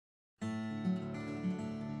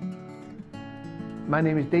My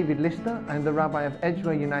name is David Lister. I'm the Rabbi of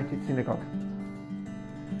Edgware United Synagogue.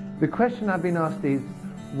 The question I've been asked is,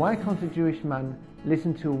 why can't a Jewish man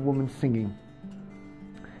listen to a woman singing?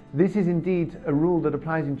 This is indeed a rule that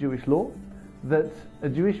applies in Jewish law, that a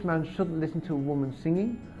Jewish man shouldn't listen to a woman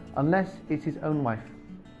singing unless it's his own wife.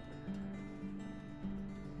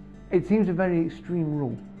 It seems a very extreme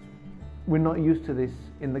rule. We're not used to this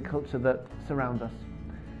in the culture that surrounds us.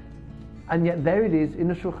 And yet there it is in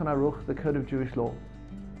the Shulchan Aruch, the code of Jewish law.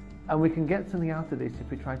 And we can get something out of this if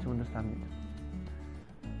we try to understand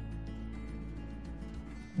it.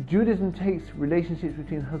 Judaism takes relationships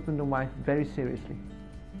between husband and wife very seriously.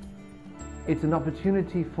 It's an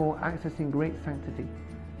opportunity for accessing great sanctity,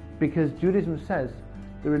 because Judaism says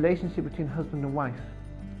the relationship between husband and wife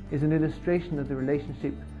is an illustration of the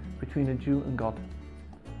relationship between a Jew and God.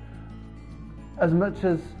 As much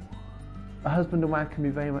as a husband and wife can be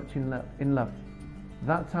very much in love,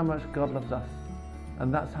 that's how much God loves us,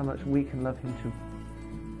 and that's how much we can love Him too.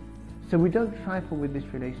 So we don't trifle with this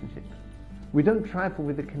relationship. We don't trifle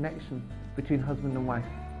with the connection between husband and wife,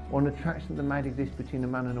 or an attraction that might exist between a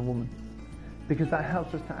man and a woman, because that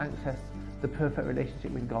helps us to access the perfect relationship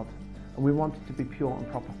with God, and we want it to be pure and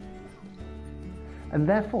proper. And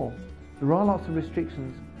therefore, there are lots of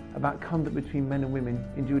restrictions about conduct between men and women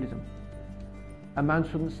in Judaism. A man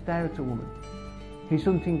shouldn't stare at a woman. He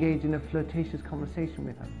shouldn't engage in a flirtatious conversation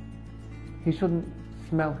with her. He shouldn't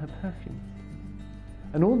smell her perfume.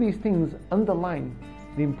 And all these things underline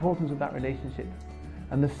the importance of that relationship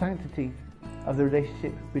and the sanctity of the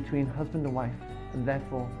relationship between husband and wife, and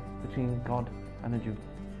therefore between God and a Jew.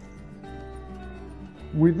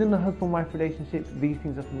 Within the husband-wife relationship, these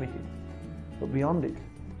things are permitted, but beyond it,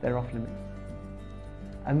 they're off limits.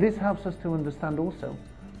 And this helps us to understand also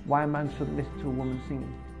why a man shouldn't listen to a woman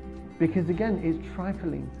singing. Because again, it's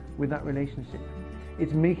trifling with that relationship.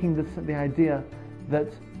 It's making the idea that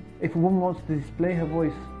if a woman wants to display her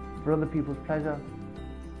voice for other people's pleasure,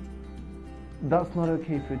 that's not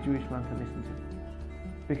okay for a Jewish man to listen to.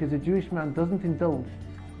 Because a Jewish man doesn't indulge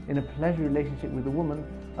in a pleasure relationship with a woman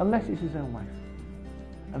unless it's his own wife.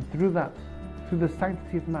 And through that, through the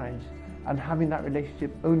sanctity of marriage and having that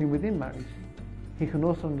relationship only within marriage, he can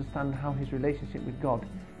also understand how his relationship with God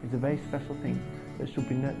is a very special thing that should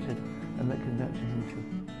be nurtured and that can nurture him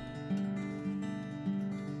too.